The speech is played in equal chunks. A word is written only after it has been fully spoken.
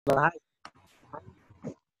ভাই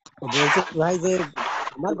বলছি ভাই যে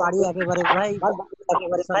আমার বাড়ি একেবারে ভাই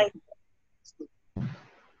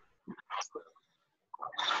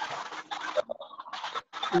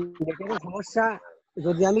নেটের সমস্যা।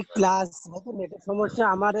 যদি আমি ক্লাস নেটের সমস্যা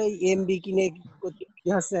আমার এই এমবি কিনে কি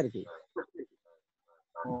হচ্ছে আর কি।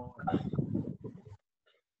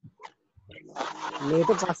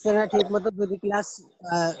 নেটও পাচ্ছে না ঠিক মতো। যদি ক্লাস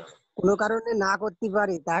কোনো কারণে না করতে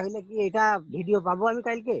পারি তাহলে কি এটা ভিডিও পাবো আমি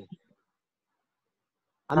কালকে?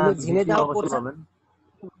 আমি জেনে ভিডিও যাও অবশ্যই পাবেন।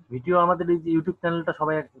 ভিডিও আমাদের এই যে ইউটিউব চ্যানেলটা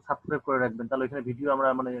সবাই সাবস্ক্রাইব করে রাখবেন, তাহলে ওইখানে ভিডিও আমরা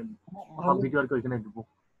মানে সব ভিডিও আর কি ওইখানে দেবো।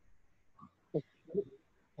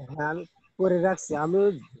 হ্যাঁ আমি করে রাখছি। আমি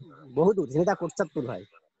বহুত জেনেটা করছি তো ভাই।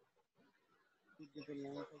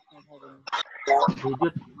 ভিডিও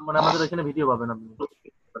মানে আমাদের ওইখানে ভিডিও পাবেন আপনি।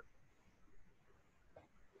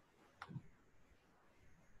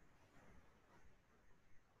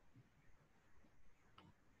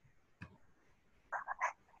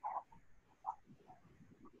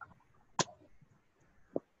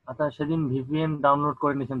 আচ্ছা, সেদিন ভিপিএন ডাউনলোড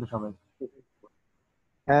করে নিয়েছেন তো সবাই?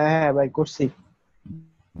 হ্যাঁ হ্যাঁ ভাই করছি।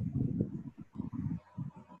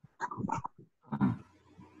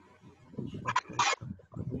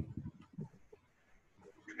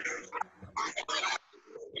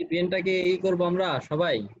 ভিপিএনটাকে করব আমরা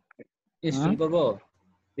সবাই ইনস্টল করব।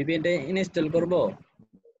 ভিপিএনটা ইনস্টল করব।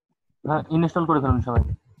 হ্যাঁ, ইনস্টল করে ফেলুন সবাই।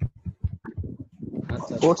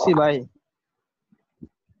 আচ্ছা করছি ভাই।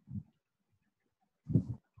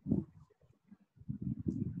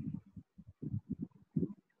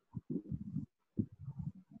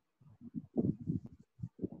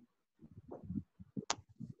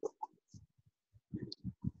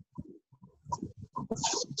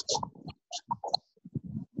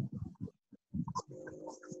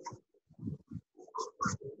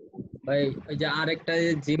 ভাই ওই যে আরেকটা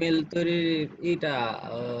জিমেল তৈরির এটা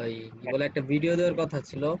ওই কি বলে একটা ভিডিও দেওয়ার কথা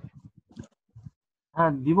ছিল।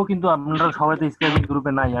 হ্যাঁ দিব, কিন্তু আপনারা সবাই তো স্কাইপ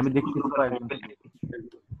গ্রুপে নাই, আমি দেখতেছি কয়েকজন।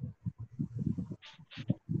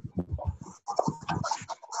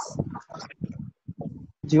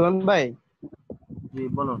 জীবন ভাই, জি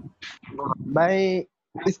বলুন। ভাই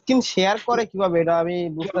স্ক্রিন শেয়ার করে কিভাবে এটা আমি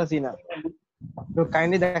বুঝতেছি না, তো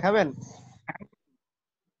কাইন্ডলি দেখাবেন?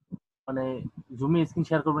 মানে জুমে স্ক্রিন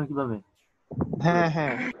শেয়ার করবেন কিভাবে? হ্যাঁ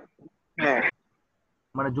হ্যাঁ।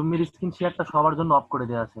 মানে জুমের স্ক্রিন শেয়ারটা সবার জন্য অফ করে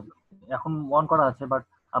দেওয়া আছে, এখন অন করা আছে, বাট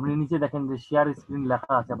আপনি নিচে দেখেন যে শেয়ার স্ক্রিন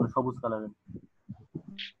লেখা আছে আপনার সবুজ কালারের।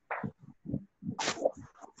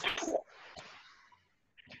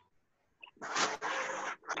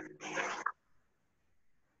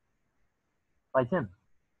 পাইছেন?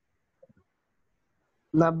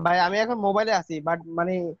 না ভাই আমি এখন মোবাইলে আছি, বাট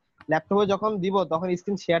মানে ল্যাপটপে যখন দিব তখন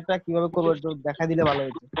স্ক্রিন শেয়ারটা কিভাবে করবো একটু দেখা দিলে ভালো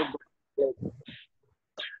হতো।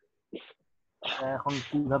 এখন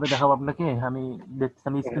কিভাবে দেখাবো আপনাকে, আমি দেখছি,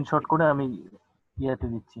 আমি স্ক্রিনশট করে আমি ইয়েতে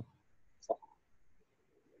দিচ্ছি।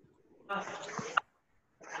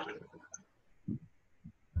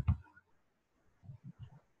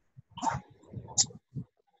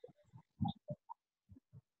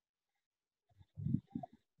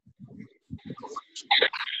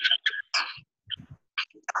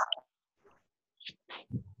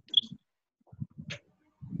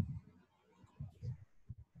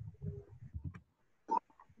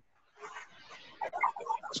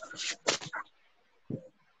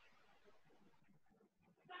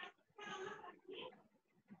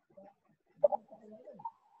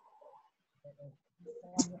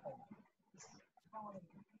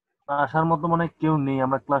 আসার মতো মনে হয় কেউ নেই,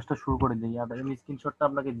 আমরা ক্লাসটা শুরু করে দিই, আর আমি স্ক্রিনশটটা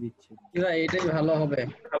আপনাকে দিচ্ছি। এটাই ভালো হবে।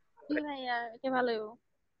 ভাইয়া এটা ভালো।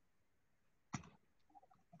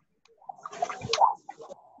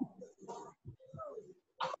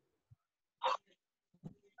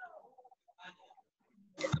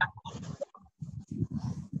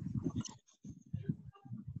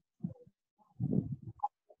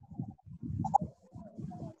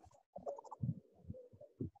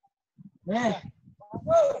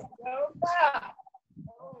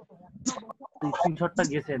 স্ক্রিনশটটা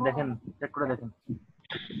গেছে, দেখেন, চেক করে দেখেন।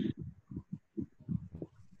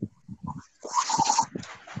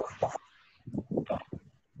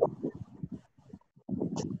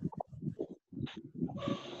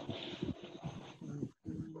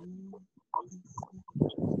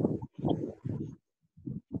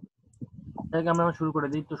 আমরা শুরু করে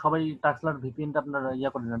দিই তো, সবাই টাক্সলার ভিপিএনটা আপনারা ইয়া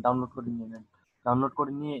করে নেন, ডাউনলোড করে নিয়ে নেন। ডাউনলোড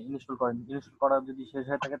করে নিয়ে ইনস্টল করেন। ইনস্টল করা যদি শেষ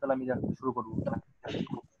হয়ে থাকে তাহলে আমি শুরু করবো।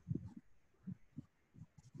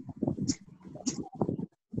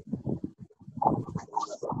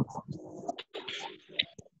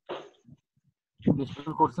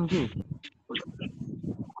 ইনস্টল করছেন কি?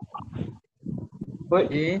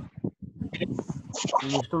 এ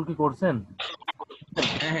ইনস্টল কি করছেন?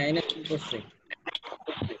 হ্যাঁ হ্যাঁ ইনস্টল করছি।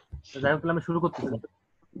 তো যাই হোক, আমি শুরু করতেছি।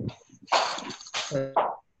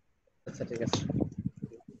 আচ্ছা ঠিক আছে।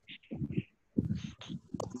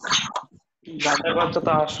 গাধার বাচ্চা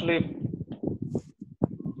তো আসলে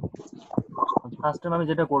ফার্স্ট টাইম আমি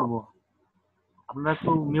যেটা করব, আপনারা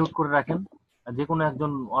একটু মিউট করে রাখেন আর যে কোনো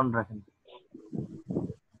একজন অন রাখেন।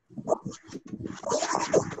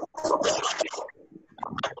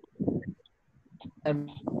 আর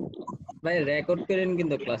ভাই রেকর্ড করেন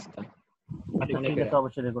কিন্তু ক্লাসটা। আচ্ছা মনে ঠিক করে আছে,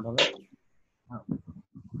 অবশ্যই রেকর্ড হবে।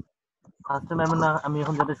 ফার্স্ট টাইম আমি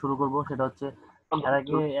এখন যেটা শুরু করব সেটা হচ্ছে, এর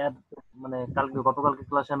আগে মানে গতকালকে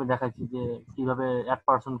ক্লাসে আমি দেখাইছি যে কিভাবে অ্যাড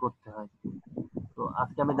পারসন করতে হয়। তো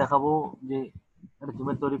আজকে আমি দেখাবো যে একটা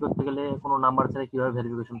জিমেল তৈরি করতে গেলে কোনো নাম্বার ছাড়া কিভাবে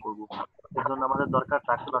ভেরিফিকেশন করব। এর জন্য আমাদের দরকার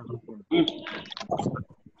টাক্সলার ভিপিএন।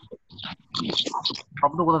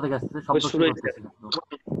 শব্দ কোথা থেকে আসছে? শব্দ শুরু কি হয়ে করতেছে? গেছে।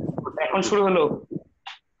 এখন শুরু হলো।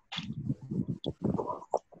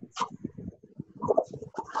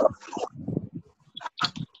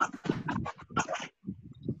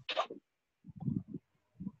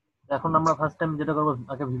 এখন আমরা ফার্স্ট টাইম যেটা করবো,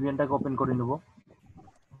 আগে ভিপিএনটাকে ওপেন করে নেব।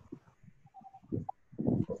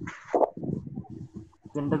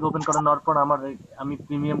 ভিপিএনটাকে ওপেন করে নেওয়ার পর আমি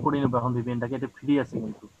প্রিমিয়াম করে নেবো এখন ভিপিএনটাকে। এটা ফ্রি আছে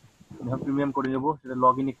কিন্তু আমি এখন প্রিমিয়াম করে নেবো। সেটা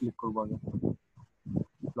লগ ইনে ক্লিক করবো। আগে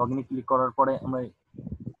লগ ইনে ক্লিক করার পরে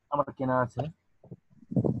আমার কেনা আছে।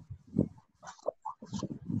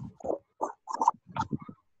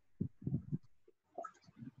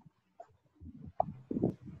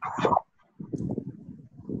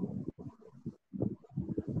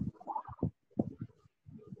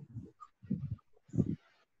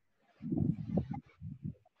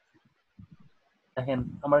 দেখেন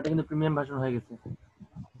আমার এটা কিন্তু প্রিমিয়াম ভার্সন হয়ে গেছে।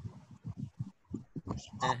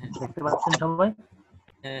 হ্যাঁ হ্যাঁ দেখতে পাচ্ছেন সবাই?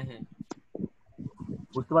 হ্যাঁ হ্যাঁ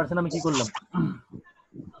বুঝতে পারছেন আমি কি করলাম?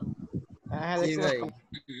 হ্যাঁ জি দেখতে ভাই।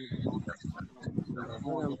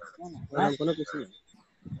 পাচ্ছি কোনো কিছু নেই।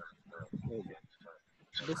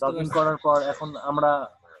 বুঝতে লগ ইন পারছি। করার পর এখন আমরা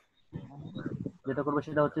যেটা করবো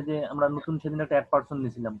সেটা হচ্ছে যে আমরা নতুন সেদিন একটা অ্যাড পারসন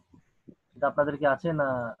নিয়েছিলাম, সেটা আপনাদের কি আছে না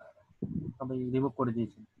সবাই রিমুভ করে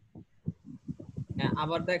দিয়েছেন? হ্যাঁ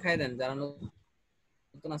আবার দেখাই দেন, যারা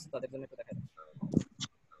নতুন আছে তাদের জন্য একটু দেখাই দেন।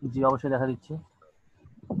 জি অবশ্যই দেখা দিচ্ছি।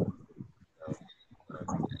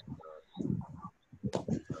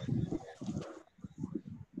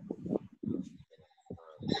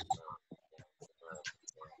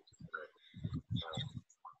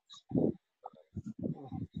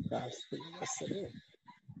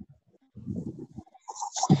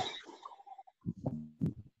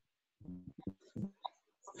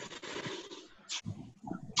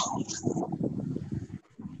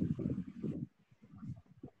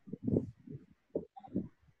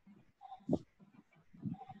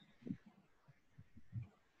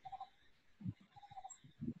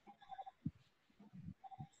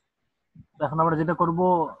 এখন আমরা যেটা করব,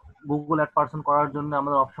 গুগল অ্যাড পারসন করার জন্য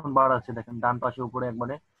আমাদের অপশন বার আছে, দেখেন ডান পাশে উপরে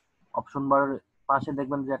একবারে অপশন বার পাশে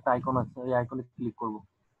দেখবেন যে একটা আইকন আছে, এই আইকনে ক্লিক করব।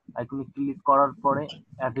 আইকনে ক্লিক করার পরে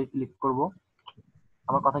অ্যাডে ক্লিক করব।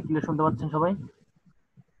 আমার কথা ক্লিয়ার শুনতে পাচ্ছেন সবাই?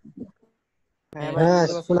 হ্যাঁ ভাই হ্যাঁ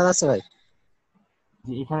বুঝতে পারছি। শোনা যাচ্ছে ভাই।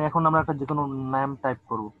 যে এখানে এখন আমরা একটা যে কোনো নাম টাইপ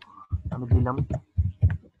করব। আমি দিলাম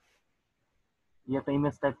একটা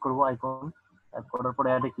ইমেজ টাইপ করব, আইকন টাইপ করার পরে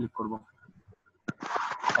অ্যাডে ক্লিক করব।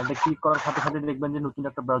 অ্যাডে ক্লিক করার সাথে সাথে দেখবেন যে নতুন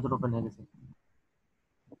একটা ব্রাউজার ওপেন হয়ে গেছে।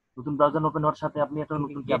 নতুন ব্রাউজার ওপেন হওয়ার সাথে আপনি একটা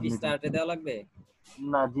নতুন ট্যাব গেট নেবেন। স্টার্টে দেওয়া লাগবে?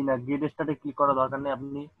 না জি না, গেট স্টার্টে ক্লিক করার দরকার নেই।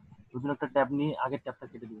 আপনি নতুন একটা ট্যাব নিয়ে আগের ট্যাবটা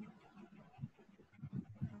কেটে দিবেন।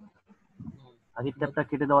 আগের ট্যাবটা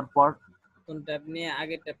কেটে দেওয়ার পর নতুন ট্যাব নিয়ে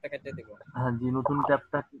আগের ট্যাবটা কেটে দেব। হ্যাঁ জি, নতুন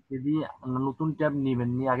ট্যাবটা কেটে দিয়ে নতুন ট্যাব নিবেন,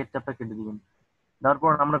 নিয়ে আগের ট্যাবটা কেটে দিবেন।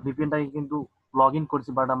 তারপর আমরা ভিপিএনটাকে কিন্তু লগ ইন করছি,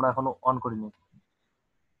 বাট আমরা এখনো অন করিনি।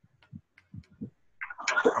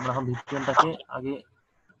 আমরা এখন ভিপিএনটাকে আগে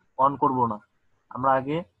অন করব না, আমরা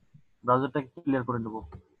আগে ব্রাউজারটাকে ক্লিয়ার করে নেব।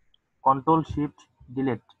 Control shift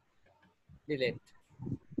delete. Delete.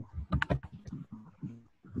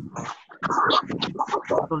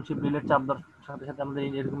 Control shift delete চাপ দেওয়ার সাথে সাথে আমাদের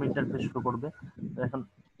এরকম ইন্টারফেস শুরু করবে। তো এখন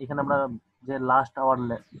এখানে আমরা যে লাস্ট আওয়ার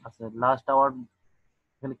আছে, লাস্ট আওয়ার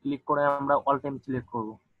এখানে ক্লিক করে আমরা অল টাইম সিলেক্ট করব।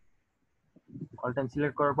 অল টাইম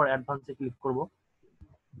সিলেক্ট করার পর অ্যাডভান্সে ক্লিক করব।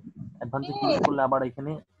 অ্যাডভান্সে ক্লিক করলে আবার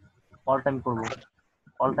এখানে অল টাইম করব।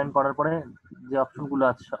 অল টাইম করার পরে যে অপশনগুলো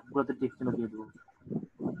আছে সবগুলোতে টিক চিহ্ন দিয়ে দেবো।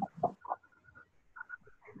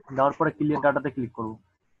 দেওয়ার পরে ক্লিয়ার ডাটাতে ক্লিক করব।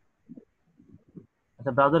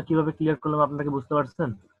 আচ্ছা, ব্রাউজার কিভাবে ক্লিয়ার করলাম আপনাকে বুঝতে পারছেন?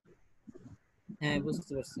 হ্যাঁ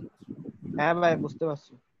বুঝতে পারছি। হ্যাঁ ভাই বুঝতে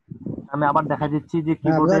পারছি। আমি আবার দেখা দিচ্ছি যে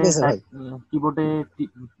হ্যাঁ বোঝা গেছে ভাই। কিবোর্ডে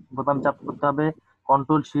বোতাম চাপ করতে হবে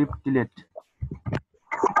কন্ট্রোল শিফট ডিলিট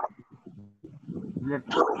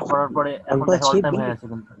করার পরে এখন Control দেখো অল Shift টাইম হয়ে delete। আছে,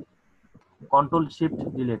 কিন্তু কন্ট্রোল শিফট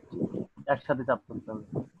ডিলিট একসাথে চাপ করতে হবে।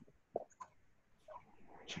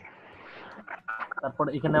 তারপর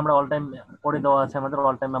এখানে আমরা অল টাইম করে দেওয়া আছে, আমাদের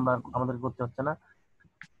অল টাইম আমাদের করতে হচ্ছে না।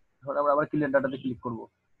 এখন আমরা আবার ক্লিয়ার ডাটাতে ক্লিক করব।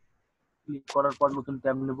 ক্লিক করার পর নতুন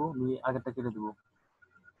ট্যাব নেব, নিয়ে আগেরটা কেটে দেব।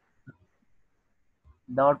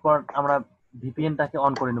 দেওয়ার পর আমরা ভিপিএনটাকে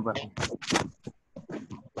অন করে নেব। এখন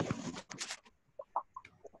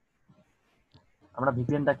আমরা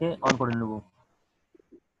ভিপিএনটাকে অন করে নেব।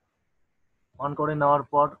 অন করে নেওয়ার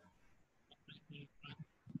পর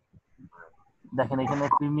দেখেন এখানে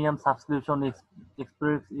premium subscription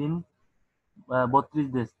express in 32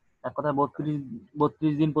 days, এক কথায়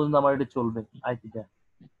 32 দিন পর্যন্ত আমার এটা চলবে আইপিটা,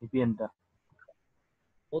 ভিপিএনটা।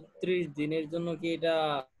 32 দিনের জন্য কি এটা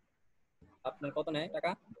আপনার কত নেয়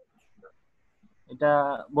টাকা? এটা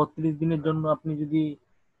 32 দিনের জন্য আপনি যদি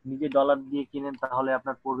নিজে ডলার দিয়ে কিনেন তাহলে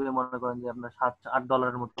আপনার পড়বে, মনে করেন যে আপনার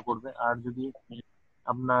 $7-8 মতো পড়বে। আর যদি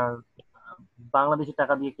আপনার বাংলাদেশি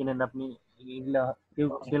টাকা দিয়ে কিনেন, আপনি এগুলা কেউ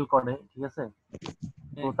সেল করে, ঠিক আছে,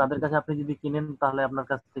 তো তাদের কাছে আপনি যদি কিনেন তাহলে আপনার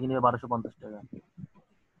কাছ থেকে নেবে 1250 টাকা।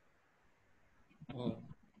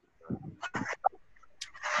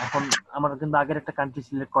 এখন আমার কিন্তু আগের একটা কান্ট্রি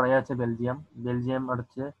সিলেক্ট করাই আছে, বেলজিয়াম আর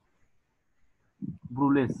হচ্ছে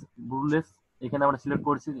ব্রুলেস। এখানে আমরা সিলেক্ট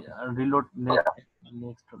করেছি রিলোড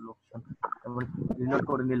নেক্সট লোকেশন, তারপরে রিলোড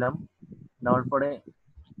করে নিলাম। নেওয়ার পরে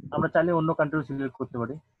আমরা চাইলে অন্য কান্ট্রি সিলেক্ট করতে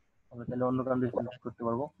পারি,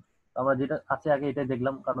 পারবো। আমরা যেটা আছে আগে এটাই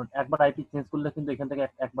দেখলাম, কারণ একবার আইপি চেঞ্জ করলে কিন্তু এখান থেকে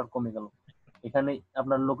একবার কমে গেল। এখানে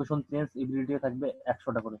আপনার লোকেশন চেঞ্জ এবিলিটি থাকবে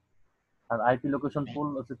 100টা করে, আর আইপি লোকেশন ফুল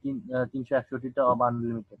হচ্ছে 361টা অব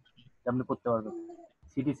আনলিমিটেড আপনি করতে পারবেন।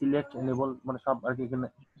 সিটি সিলেক্ট এনেবল মানে সব আর কি এখানে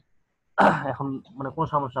এখন মানে কোনো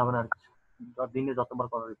সমস্যা হবে না আর কি, দিনে যতবার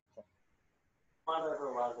করার ইচ্ছা।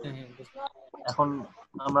 এখন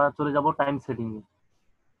আমরা চলে যাব টাইম সেটিং এ।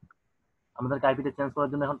 আমাদেরকে আইপিটা চেঞ্জ করার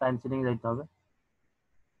জন্য এখন টাইম সেটিং এ যাইতে হবে।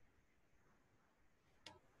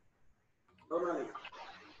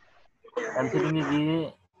 টাইম সেটিং এ গিয়ে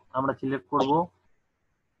আমরা সিলেক্ট করব,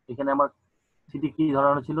 এখানে আমার সিটি কি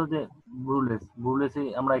ধরানো ছিল যে ব্রুলেসে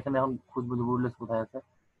আমরা এখানে এখন খুঁজবো যে ব্রুলেস কোথায় আছে।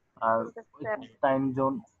 আর টাইম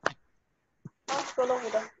জোন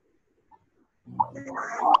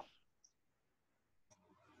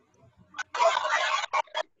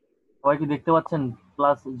সবাই কি দেখতে পাচ্ছেন?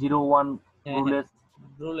 +01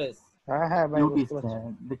 রুলেস। হ্যাঁ ভাই বুঝতে পারছি।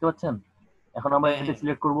 দেখতে পাচ্ছেন? এখন আমরা এটা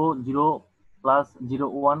সিলেক্ট করব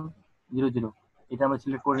 0+0100, এটা আমরা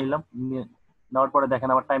সিলেক্ট করে নিলাম। নেওয়ার পরে দেখেন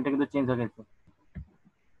আমার টাইমটা কিন্তু চেঞ্জ হয়ে গেছে,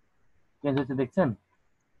 দেখছেন?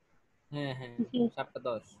 হ্যাঁ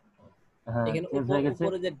 7:10। হ্যাঁ এখানে চেঞ্জ হয়ে গেছে।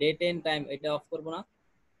 উপরে যে ডেট এন্ড টাইম এটা অফ করব না?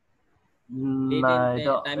 না,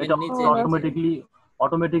 এটা নিচে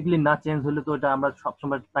অটোমেটিকলি না চেঞ্জ হলে তো এটা আমরা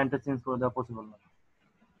সবসময় টাইমটা চেঞ্জ করে দেওয়া পসিবল না।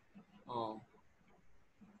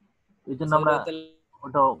 এই জন্য আমরা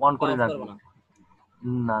ওটা অন করে রাখবো।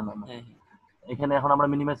 না, এখানে এখন আমরা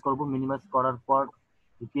মিনিমাইজ করব। মিনিমাইজ করার পর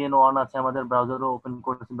ভিপিএন অন আছে আমাদের, ব্রাউজারও ওপেন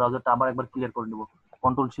করেছি, ব্রাউজারটা আবার একবার ক্লিয়ার করে নেব।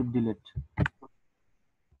 Control shift delete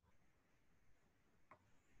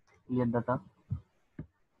clear data.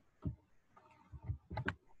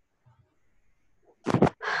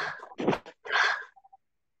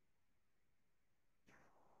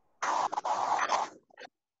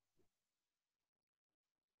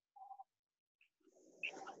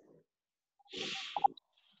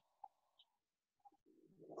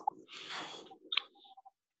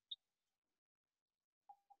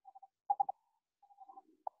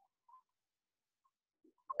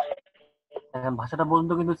 ভাষাটা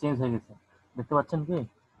পর্যন্ত কিন্তু চেঞ্জ হয়ে গেছে, দেখতে পাচ্ছেন কি?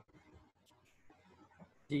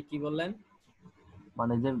 জি, কি বললেন?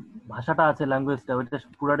 মানে যে ভাষাটা আছে, ল্যাঙ্গুয়েজটা, ওইটা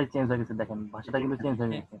পুরাটাই চেঞ্জ হয়ে গেছে। দেখেন ভাষাটা কিন্তু চেঞ্জ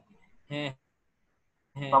হয়ে গেছে।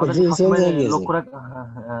 আমাদের সবসময়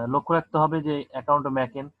লক্ষ্য রাখতে হবে যে অ্যাকাউন্ট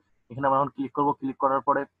ম্যাকেন। এখানে আমরা এখন ক্লিক করব। ক্লিক করার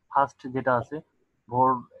পরে ফার্স্ট যেটা আছে ভোর,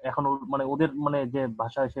 এখন মানে ওদের মানে যে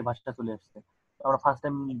ভাষা, সেই ভাষাটা চলে আসছে। আমরা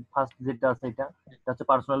ফার্স্ট যেটা আছে এটা হচ্ছে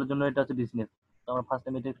পার্সোনালের জন্য, এটা হচ্ছে বিজনেস। আমরা ফার্স্ট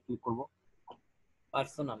টাইম এটা ক্লিক করব।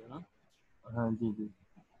 পার্সোনাল না? হ্যাঁ জি।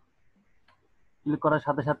 ক্লিক করার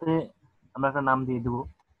সাথে সাথে আমরা একটা নাম দিয়ে দেব।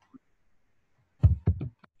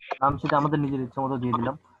 নাম সেটা আমাদের নিজের ইচ্ছা মতো দিয়ে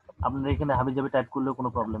দিলাম। আপনারা এখানে হাবিজাবি টাইপ করলেও কোনো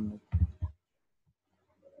প্রবলেম নেই।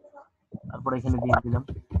 তারপরে এখানে দিয়ে দিলাম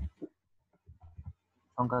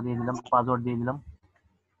সংখ্যা, দিয়ে দিলাম পাসওয়ার্ড, দিয়ে দিলাম।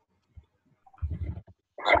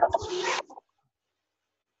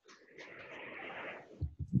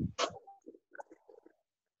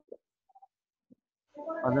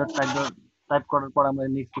 পাসওয়ার্ড টাইপ করার পর আমরা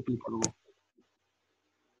নেক্সট ক্লিক করব।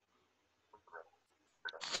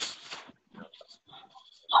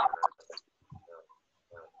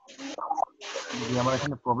 জি আমার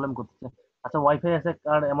এখানে প্রবলেম করতেছে। আচ্ছা ওয়াইফাই আছে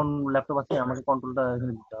আর এমন ল্যাপটপ আছে আমাকে কন্ট্রোলটা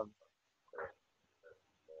এখানে দিতে হবে।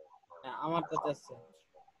 আমারটাতে আছে।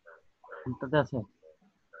 কোনটাতে আছে?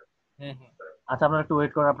 হ্যাঁ হ্যাঁ আচ্ছা আপনারা একটু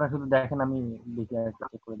ওয়েট করেন, আপনারা শুধু দেখেন, আমি দেখি আর একটু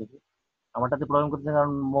চেক করে দেখি। আমারটাতে প্রবলেম করতেছে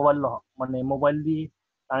কারণ মোবাইল মানে মোবাইল দিয়ে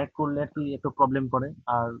কানেক্ট করলে আর কি একটু প্রবলেম করে,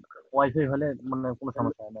 আর ওয়াইফাই হলে মানে কোনো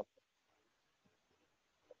সমস্যা হয় না।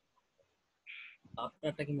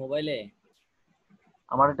 আপনারটা কি মোবাইলে?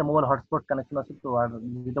 আমার একটা মোবাইল হটস্পট কানেকশন আছে তো, আর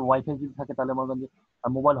যেটা ওয়াইফাই যদি থাকে তাহলে মনে করেন যে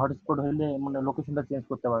মোবাইল হটস্পট হলে মানে লোকেশনটা চেঞ্জ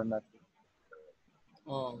করতে পারেন না আর কি।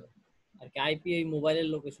 ও আর কি আইপি এই মোবাইলের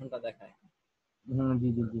লোকেশনটা দেখায়। জি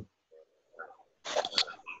জি জি।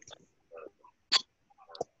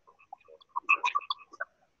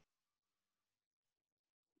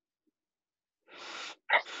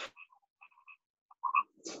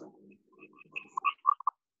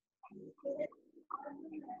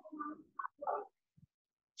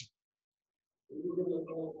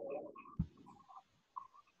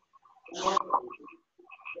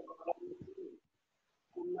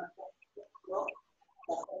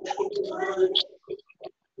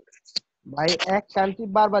 ভাই এক কান্ট্রি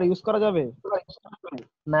বারবার ইউজ করা যাবে?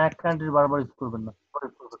 না, এক কান্ট্রি বারবার ইউজ করবেন না।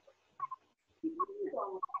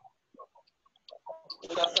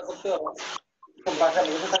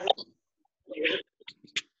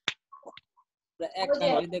 এক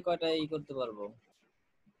কান্ট্রিতে কয়টা করতে পারবো?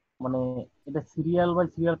 মানে এটা সিরিয়াল বাই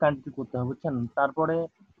সিরিয়াল কান্ট্রি করতে হবে বুঝছেন, তারপরে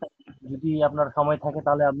যদি আপনার সময় থাকে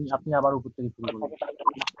তাহলে আপনি আবার উপর থেকে শুরু করবেন।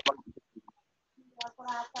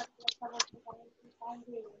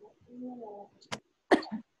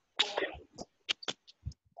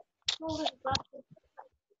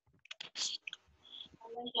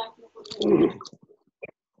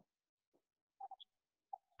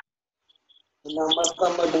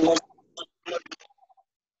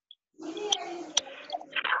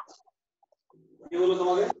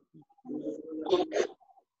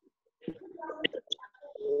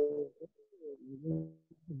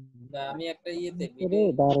 আমি একটা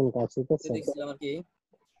দারুণ কাজ শিখেছেন। দেখছিলাম আর কি।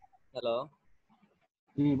 হ্যালো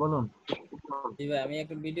জি বলুন। জি ভাই, আমি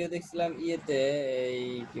একটা ভিডিও দেখছিলাম এই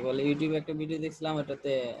কি বলে ইউটিউবে একটা ভিডিও দেখছিলাম,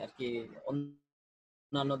 ওটাতে আর কি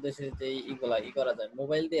অন্যান্য দেশে যে ইগুলা করা যায়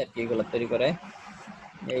মোবাইল দিয়ে আর কি, এগুলা তৈরি করে।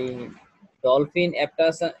 এই ডলফিন অ্যাপটা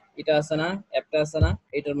আছে, এটা আছে না, অ্যাপটা আছে না,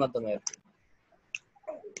 এটার মাধ্যমে আর কি।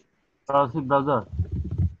 ব্রাউজার।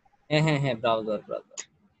 হ্যাঁ হ্যাঁ হ্যাঁ, ব্রাউজার ব্রাউজার।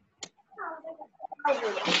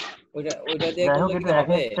 ওইটা দিয়ে যাই হোক করলে কি এটা এক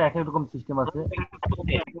হবে? একটা এক এক রকম সিস্টেম আছে,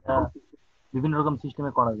 এটা বিভিন্ন রকম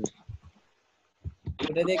সিস্টেমে করা যায়।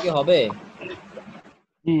 ওইটা দিয়ে কি হবে?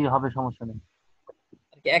 কি হবে, সমস্যা নেই।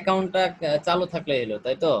 আর কি অ্যাকাউন্টটা চালু থাকলে হলো,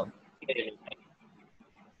 তাই তো?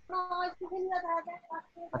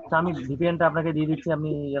 আচ্ছা আমি ভিপিএনটা আপনাকে দিয়ে দিচ্ছি, আপনি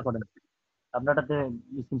ইয়ে করেন, আপনারটাতে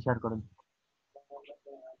স্ক্রিন শেয়ার করেন।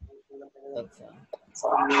 আচ্ছা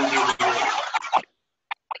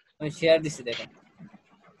আমি শেয়ার দিছি, দেখেন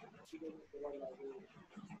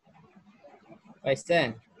পাইছেন?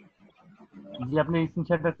 জি আপনি স্ক্রিন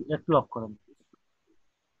শেয়ারটা একটু অফ করেন।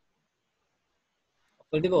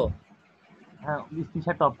 করে দিব? হ্যাঁ স্ক্রিন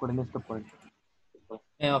শেয়ারটা অফ করেন, স্টপ করেন।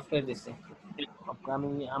 হ্যাঁ অফ করে দিছি। আমি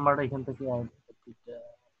আমার এখান থেকে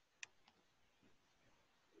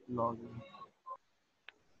লগ ইন।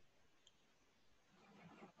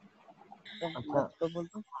 আচ্ছা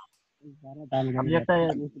আপনি একটা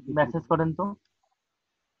মেসেজ করেন তো।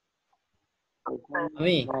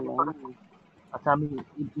 আমি আচ্ছা আমি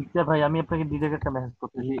ইফতিয়ার ভাই, আমি আপনাকে ডিরেক্ট একটা মেসেজ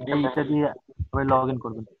করতেছি, এইটা দিয়ে আপনি লগ ইন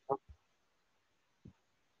করবেন।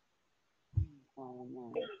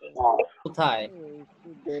 কোথায়?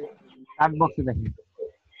 চার্ট বক্সে দেখেন।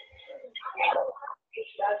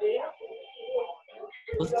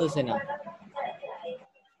 বুঝতেছি না।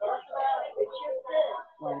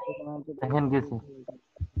 দেখেন গেছে।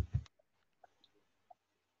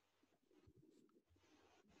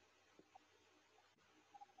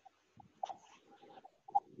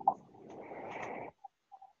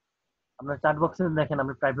 আপনার চ্যাট বক্সে দেখেন,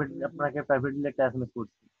 আমি আপনাকে প্রাইভেটলি একটা এসএমএস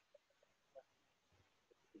করছি।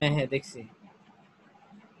 হ্যাঁ হ্যাঁ দেখছি।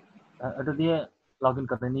 এটা দিয়ে লগ ইন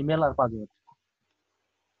করবেন, ইমেল আর পাসওয়ার্ড।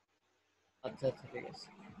 আচ্ছা আচ্ছা ঠিক আছে।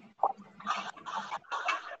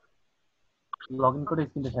 লগ ইন করে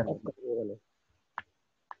স্ক্রিনটা শেয়ার করবেন।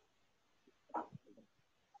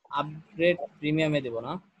 আপগ্রেড প্রিমিয়ামে দেব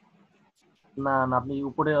না? না না, আপনি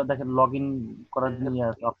উপরে দেখেন লগ ইন করার জন্য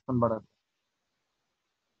অপশন বার আছে।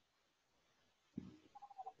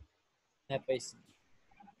 হ্যাঁ পাইছি।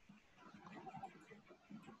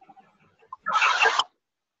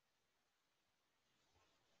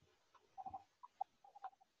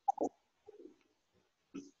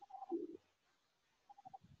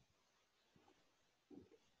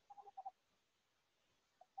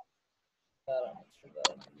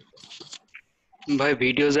 ভাই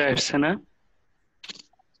ভিডিও যা আসছে না?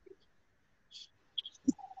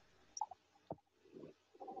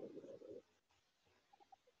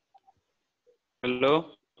 হ্যালো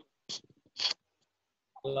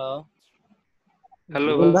হ্যালো,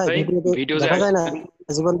 হ্যালো জীবন ভাই ভাই, ভিডিও ভিডিও যা দেখা যায় না আসছে?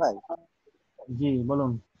 জীবন ভাই? জি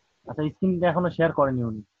বলুন। আচ্ছা, স্ক্রিনটা এখনো শেয়ার করেনি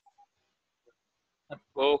উনি।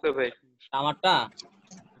 ওকে ভাই। আমারটা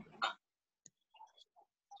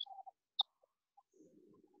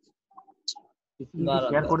স্ক্রিন কি দাঁড়ান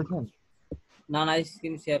শেয়ার দাঁড়ান। করেছেন? না না,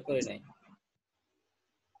 স্ক্রিন শেয়ার করে নাই।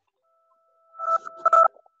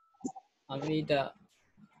 আমি এটা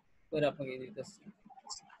করে আপনাকে দিতেছি।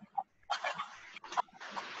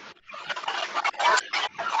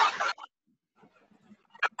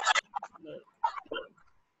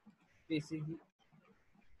 পিসি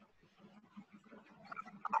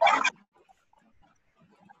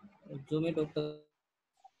জুমে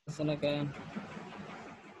ঢুকতেছে না কেন?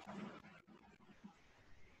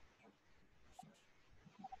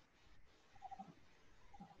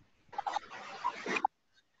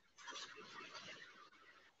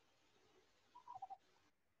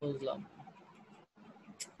 বুঝলাম।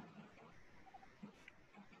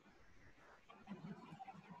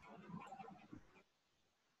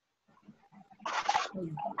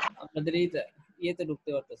 আপনাদের ইয়েতে ঢুকতে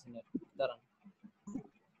পারতেছি না। দাঁড়ান।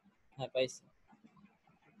 হ্যাঁ, পাইছি।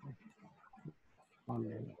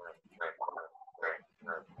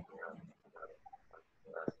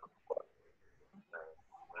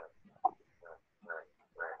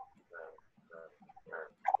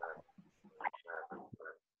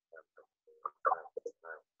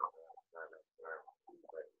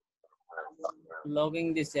 লগইন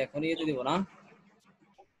দিছি, এখন ইয়েতে দিব না।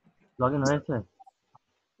 লগ ইন হয়েছে?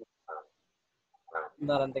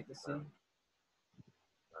 দাঁড়ান দেখতেছি।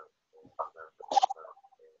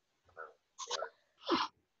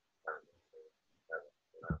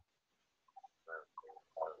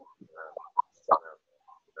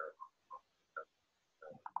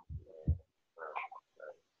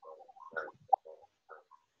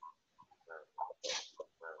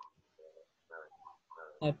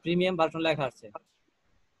 হ্যাঁ, প্রিমিয়াম ভার্সন লেখা আছে।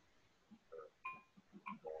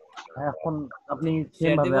 এখন আপনি সেম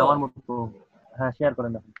শেয়ার ভাবে দিব। আমার মতো, হ্যাঁ শেয়ার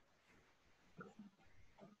করেন এখন।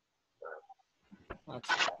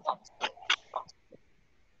 আচ্ছা,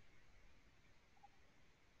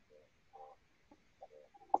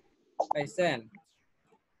 পাইছেন?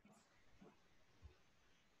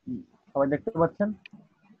 সবাই দেখতে পাচ্ছেন?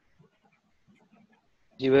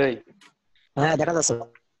 জি ভাই। হ্যাঁ দেখা যাচ্ছে।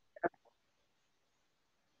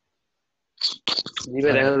 জি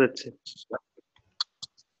ভাই দেখা যাচ্ছে।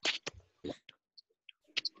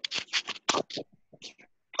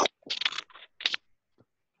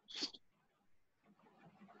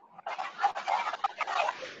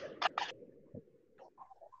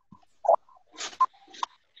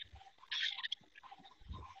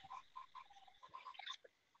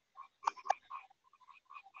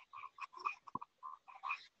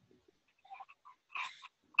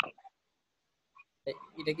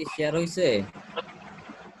 এটা কি শেয়ার হয়েছে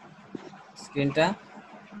স্ক্রিনটা?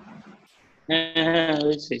 হ্যাঁ হ্যাঁ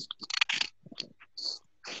হয়েছে।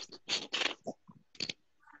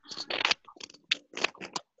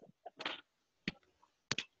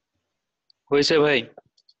 হয়েছে ভাই।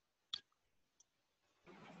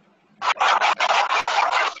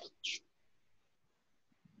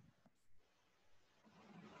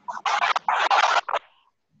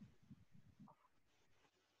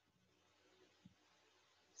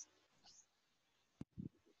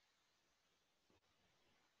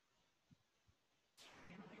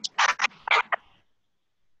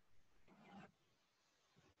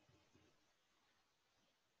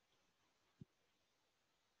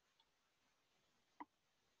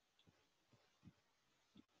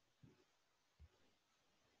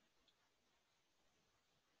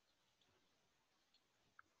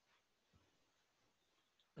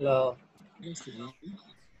 Hello,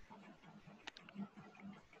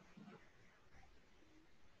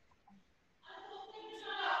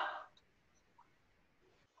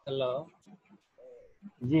 hello.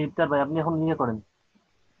 জি ইফতার ভাই, আপনি এখন ইয়ে করেন,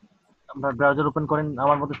 আপনার ব্রাউজার ওপেন করেন,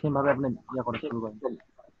 আমার মতো সেম ভাবে আপনি ইয়ে করা শুরু করেন।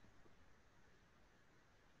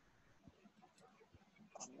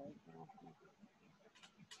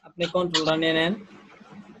 আপনি কন্ট্রোলটা নিয়ে নেন।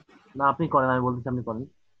 না আপনি করেন, আমি বলতেছি আপনি করেন,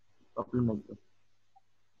 প্রবলেম নাই তো।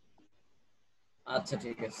 আচ্ছা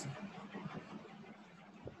ঠিক আছে।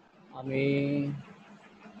 আমি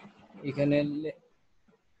এখানে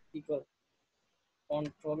কি কর,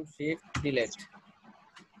 কন্ট্রোল শিফট ডিলিট।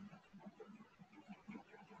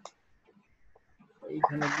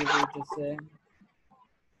 এইখানে দিব হইতেছে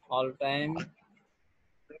অল টাইম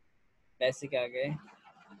বেসিক আগে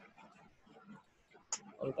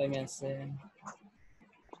অল টাইম আছে,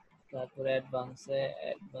 তারপরে অ্যাডভান্সে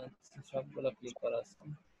সবগুলো ক্লিক করা আছে,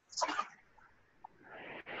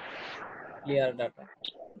 ক্লিয়ার ডাটা।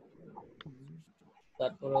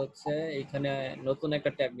 তারপরে হচ্ছে এখানে নতুন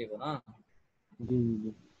একটা ট্যাব নিব না, জি জি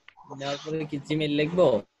নেওয়ার পরে কি জিমেইল লিখবো?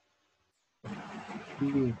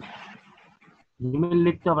 জি জিমেইল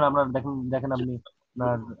লিখতে হবে না। আপনার দেখেন দেখেন আপনি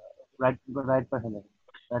আপনার রাইট রাইট পাশে দেখেন,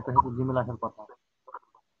 রাইট পাশে তো জিমেইল আসার কথা।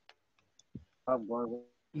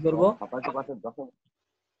 কি করব?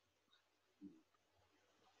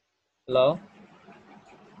 হ্যালো,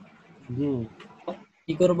 জি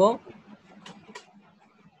কি করব?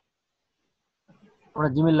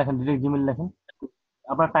 আপনার জিমেইল লেখেন, ডিরেক্ট জিমেইল লেখেন।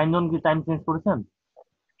 আপনার টাইম জোন কি টাইম চেঞ্জ করেছেন?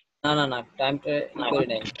 না না না, টাইমটা করি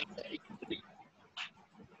নাই।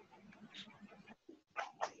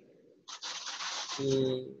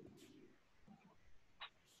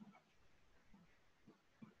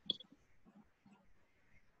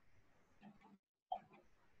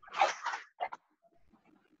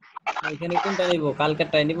 এখানে কোনটা নিব?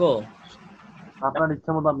 কালকেরটাই নিব? আপনার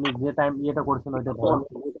ইচ্ছা মতো আপনি যে টাইম ইয়েটা করছেন ওইটা ধরেন।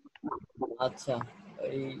 আচ্ছা,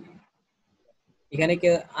 এই এখানে কি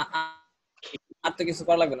আর তো কিছু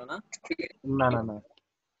করা লাগবে না? না না না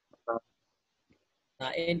না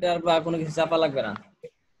এন্টার বা কোনো কিছু চাপা লাগবে না?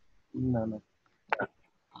 না না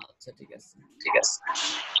আচ্ছা ঠিক আছে।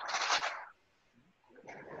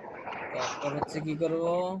 তারপর হচ্ছে কি করব?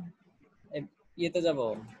 ইয়েতে যাব।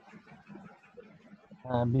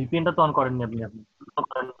 হ্যাঁ, ভিপিএনটা তো অন করেননি আপনি আপনি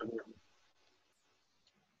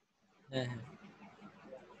হ্যাঁ হ্যাঁ,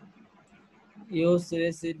 ইউজ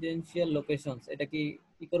রেসিডেন্সিয়াল লোকেশনস, এটা কি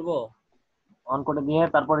কি করব? অন করে দিয়ে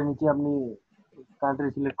তারপরে নিচে আপনি কান্ট্রি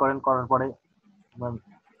সিলেক্ট করেন, করার পরে আপনার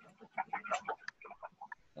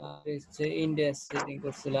আর হচ্ছে ইন্ডিয়া সেটিং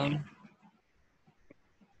করছিলাম।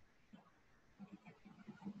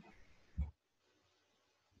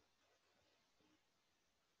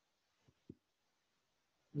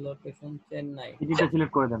 লোকেশন চেন্নাই, সিটিটা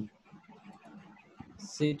সিলেক্ট করে দেন।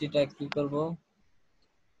 সিটিটা কি করব?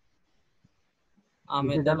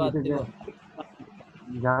 নিচে যান, আহমেদাবাদ নিচে দিব?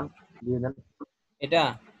 যান, দিয়ে দেন। এটা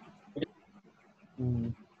হুম,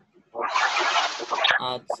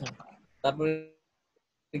 আচ্ছা। তারপরে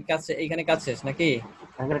কাছে, এইখানে কাজ শেষ নাকি?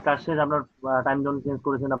 এখানে কাজ শেষ। আপনার টাইম জোন চেঞ্জ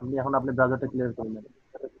করেছেন আপনি, এখন আপনি ব্রাউজারটা ক্লিয়ার করে নেন।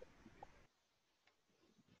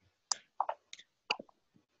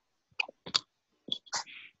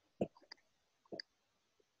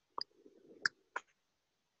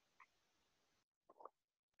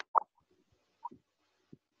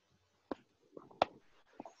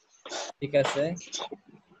 ঠিক আছে।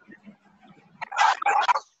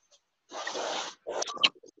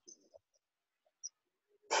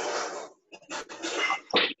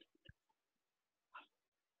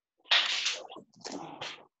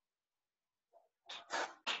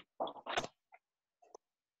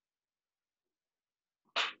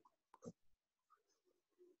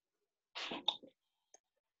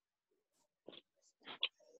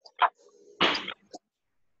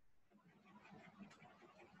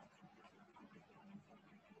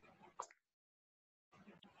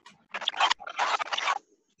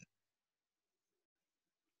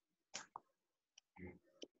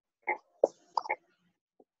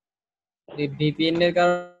 এই ভিপিএন এর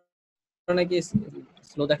কারণে কি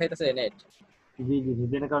স্লো দেখাইতেছে নেট? জি জি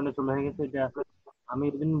ভিপিএন এর কারণে চলে হয়ে গেছে এটা। আমি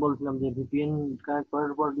এদিন বলছিলাম যে ভিপিএন কানেক্ট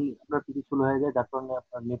করার পর আপনার পিসি শুরু হয়ে যায়, যার কারণে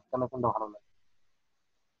আপনার নেট কানেকশনটা ভালো লাগে।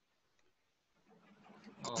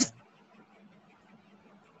 ও,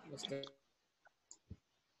 বুঝতে।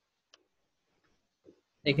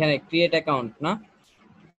 এখানে ক্রিয়েট অ্যাকাউন্ট না?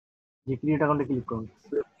 যে ক্রিয়েট অ্যাকাউন্টে ক্লিক করুন।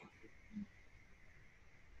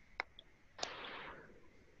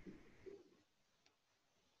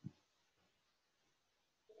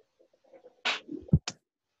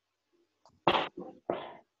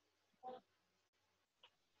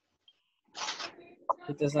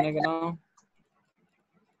 হইতেছে না কেন?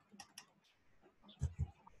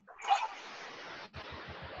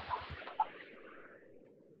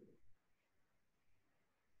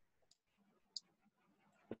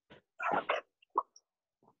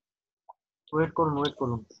 ওয়েট করুন, ওয়েট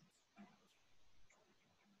করুন,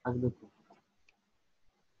 আগে দেখুন।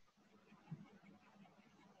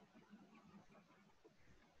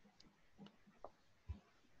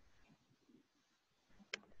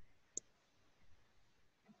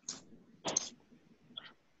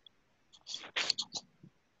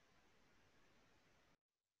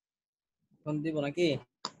 ফোন দিব নাকি?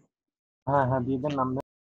 হ্যাঁ হ্যাঁ দিয়ে দেন, নাম দেন।